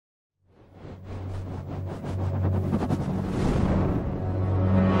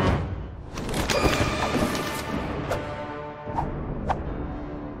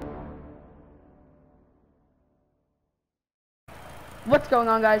What's going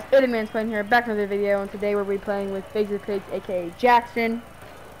on, guys? AidenMansPlan here, back with another video, and today we're replaying with Figsandpigs, aka Jackson.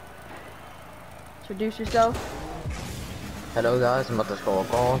 Introduce yourself. Hello guys, I'm about to score a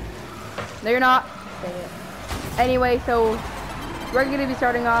ball. No, you're not. Dang it. Anyway, so we're going to be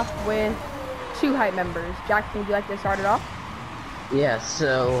starting off with 2 hype members. Jackson, would you like to start it off? Yeah,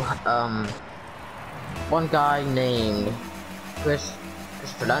 so, one guy named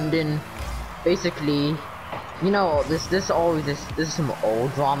Christopher London. Basically, you know, this is some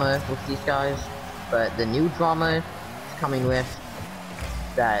old drama with these guys, but the new drama is coming with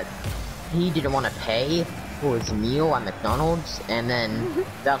that he didn't want to pay for his meal at McDonald's, and then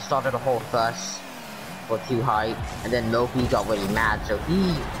that started a whole fuss for Too Hype, and then Loki got really mad, so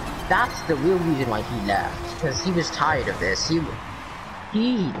that's the real reason why he left, because he was tired of this.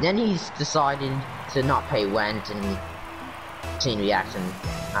 Then he's decided to not pay rent, and chain reaction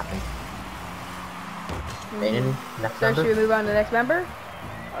happened. Next So member? should we move on to the next member?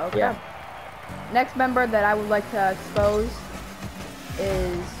 Okay. Yeah. Next member that I would like to expose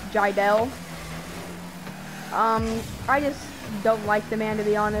is Jidel. I just don't like the man, to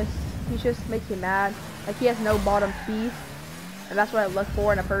be honest. He just makes me mad. Like, he has no bottom teeth, and that's what I look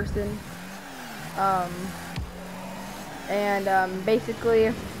for in a person.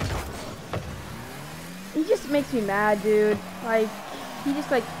 Basically, he just makes me mad, dude. Like, he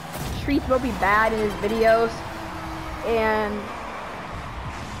just like treats Moby bad in his videos, and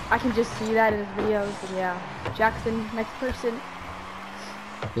I can just see that in his videos. And yeah, Jackson, next person.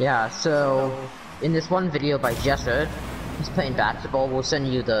 Yeah, so in this one video by Jesser, he's playing basketball. We'll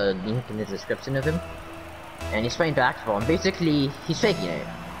send you the link in the description of him. And he's playing basketball, and basically he's faking it.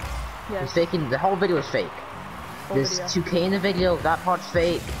 Yes. He's faking, the whole video is fake. There's 2K in the video, that part's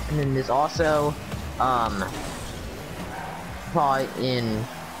fake, and then there's also part in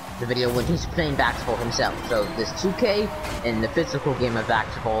the video when he's playing basketball himself. So there's 2K in the physical game of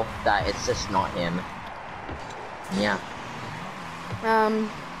basketball that it's just not him. Yeah.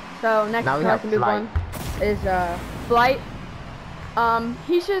 So next Now we have move on is Flight.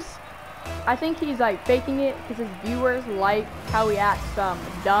 He's just, I think he's like faking it because his viewers like how he acts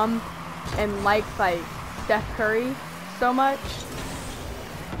dumb and likes like Steph Curry so much.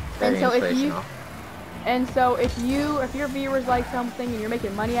 Very And so if your viewers like something and you're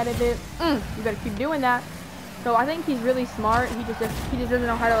making money out of it, you gotta keep doing that. So I think he's really smart. He just doesn't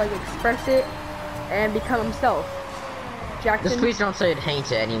know how to like express it and become himself. Jackson, just please don't say hate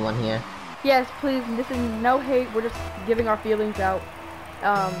to anyone here. Yes, please. This is no hate. We're just giving our feelings out.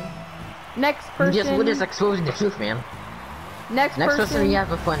 Next person. We're just exposing the truth, man. Next person we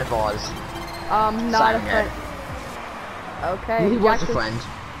have a friend of ours. Not a friend. Okay. He was a friend.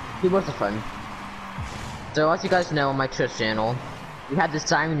 He was a friend. So as you guys know, on my Twitch channel, we had this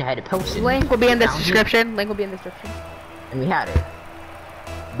Siren Head potion. Link will be in the description. Link will be in the description. And we had it.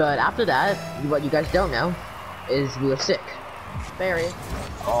 But after that, what you guys don't know is we were sick. Very.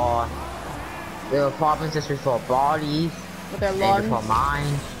 There were problems just with our bodies, with our lungs, and lungs. with our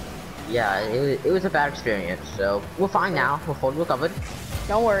minds. Yeah, it was a bad experience. So we're fine now. We're fully recovered.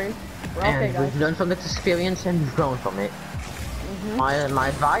 Don't worry. We're okay, guys. We've learned from this experience and we've grown from it. My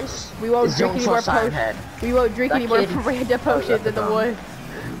advice is don't trust Siren Head. We won't drink any more random potions in the woods.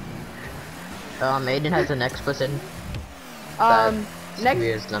 Aiden has the next person.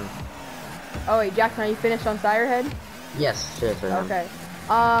 Next. Oh wait, Jackson, are you finished on Siren Head? Yes, seriously. Okay.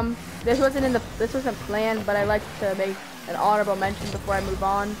 This wasn't planned, but I like to make an honorable mention before I move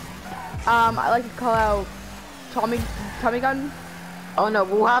on. I like to call out Tommy Gun. Oh no,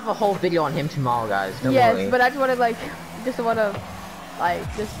 we'll have a whole video on him tomorrow, guys. Don't worry. Yes, but I just want to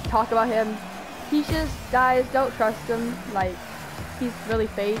just talk about him. He's just, guys, don't trust him. Like, he's really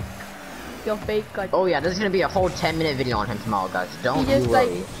fake. He'll fake like. Oh yeah, there's gonna be a whole 10-minute video on him tomorrow, guys. Don't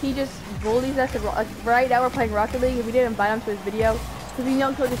worry. He just bullies us. Right now we're playing Rocket League, and we didn't invite him to his video because we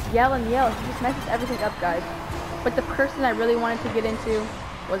know he'll just yell and yell. He just messes everything up, guys. But the person I really wanted to get into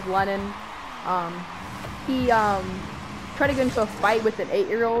was Lennon. He tried to get into a fight with an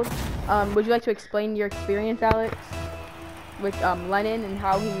 8-year-old. Would you like to explain your experience, Alex, with Lennon and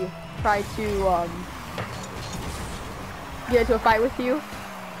how he tried to get into a fight with you?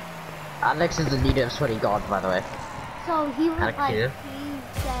 Alex is the leader of Sweaty God, by the way. So he was Alex, like, he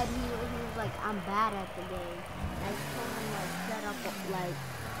said he was like, I'm bad at the game. I told him like set up like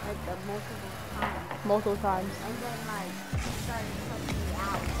multiple times. And then like he started pushing me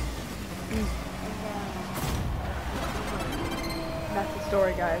out. And then that's the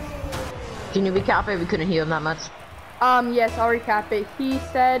story, guys. Can you recap it? We couldn't hear him that much. Yes, I'll recap it. He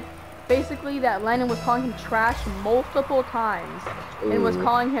said basically that Lennon was calling him trash multiple times and was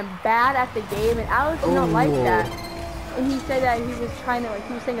calling him bad at the game, and Alex did not like that. And he said that he was trying to, like,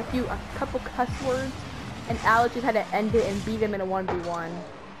 he was saying a couple cuss words, and Alex just had to end it and beat him in a 1v1.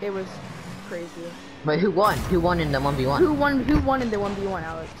 It was crazy. But who won? Who won in the 1v1? Who won in the 1v1,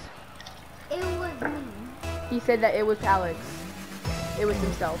 Alex? It was me. He said that it was Alex. It was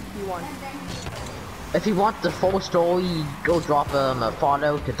himself. He won. If you want the full story, go drop a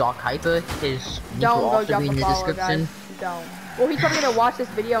follow to Doc Hyper. His link Don't will go also drop be in a the follow, description. guys. Don't. Well, he's probably gonna watch this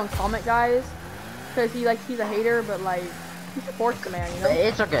video and comment, guys, because he's a hater, but like he supports the man, you know.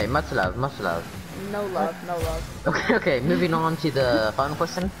 It's okay. Much love. Much love. No love, no love. Okay. Moving on to the final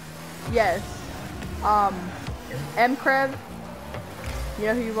question. Yes. M-Krev, you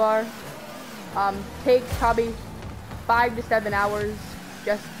know who you are. Takes probably 5 to 7 hours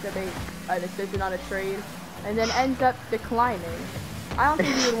just to make a decision on a trade, and then ends up declining. I don't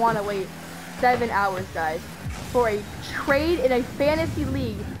think you would want to wait 7 hours, guys, for a trade in a fantasy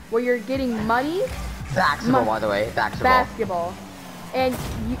league where you're getting money. Basketball, by the way. Basketball. And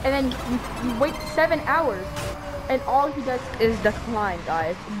then you wait 7 hours, and all he does is decline,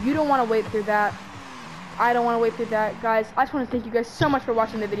 guys. You don't want to wait through that. I don't want to wait through that, guys. I just want to thank you guys so much for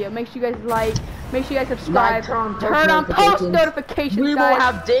watching the video. Make sure you guys like, make sure you guys subscribe, turn on post notifications, We guys. will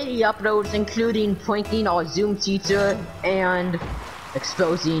have daily uploads, including pranking our Zoom teacher and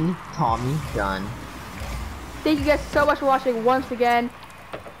exposing Tommy Gunn. Thank you guys so much for watching once again.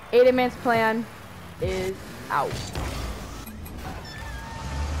 AidenMansPlan is out.